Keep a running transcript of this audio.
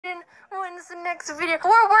is the next video.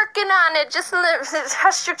 We're working on it. Just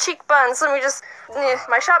hush your cheekbones. Let me just...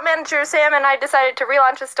 My shop manager, Sam, and I decided to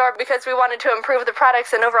relaunch the store because we wanted to improve the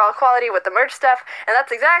products and overall quality with the merch stuff, and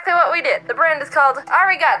that's exactly what we did. The brand is called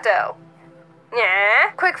Arigato.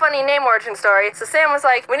 Yeah. Quick funny name origin story. So Sam was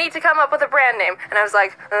like, we need to come up with a brand name. And I was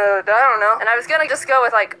like, I don't know. And I was gonna just go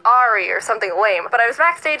with like Ari or something lame. But I was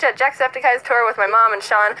backstage at Jacksepticeye's tour with my mom and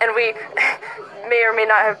Sean, and we may or may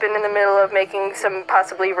not have been in the middle of making some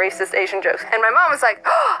possibly racist Asian jokes. And my mom was like,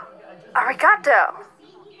 oh, arigato.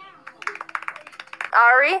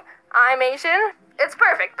 Ari, I'm Asian. It's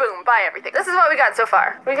perfect. Boom, buy everything. This is what we got so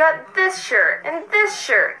far. We got this shirt, and this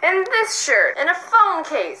shirt, and this shirt, and a phone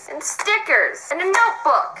case, and stickers, and a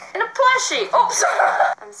notebook, and a plushie. Oops.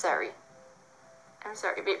 I'm sorry. I'm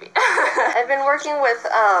sorry, baby. I've been working with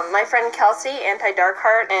my friend Kelsey,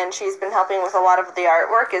 Anti-Darkheart, and she's been helping with a lot of the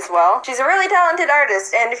artwork as well. She's a really talented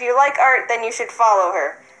artist, and if you like art, then you should follow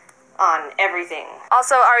her on everything.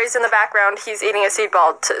 Also, Ari's in the background. He's eating a seed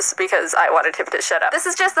ball because I wanted him to shut up. This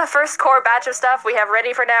is just the first core batch of stuff we have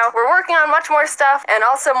ready for now. We're working on much more stuff and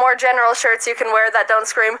also more general shirts you can wear that don't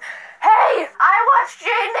scream, hey, I watched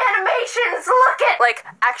Jaden Animations, look it! Like,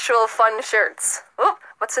 actual fun shirts. Oop,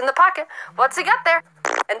 what's in the pocket? What's he got there?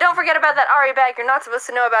 And don't forget about that Ari bag you're not supposed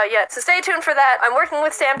to know about yet. So stay tuned for that. I'm working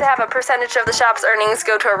with Sam to have a percentage of the shop's earnings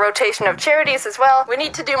go to a rotation of charities as well. We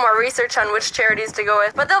need to do more research on which charities to go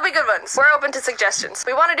with, but they'll be good ones. We're open to suggestions.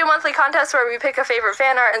 We want to do monthly contests where we pick a favorite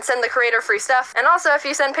fan art and send the creator free stuff. And also, if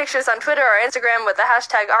you send pictures on Twitter or Instagram with the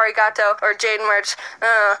hashtag Arigato or Jaden merch,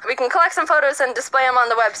 we can collect some photos and display them on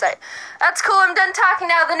the website. That's cool. I'm done talking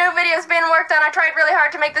now. The new video's being worked on. I tried really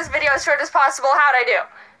hard to make this video as short as possible. How'd I do?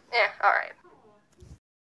 Yeah, alright.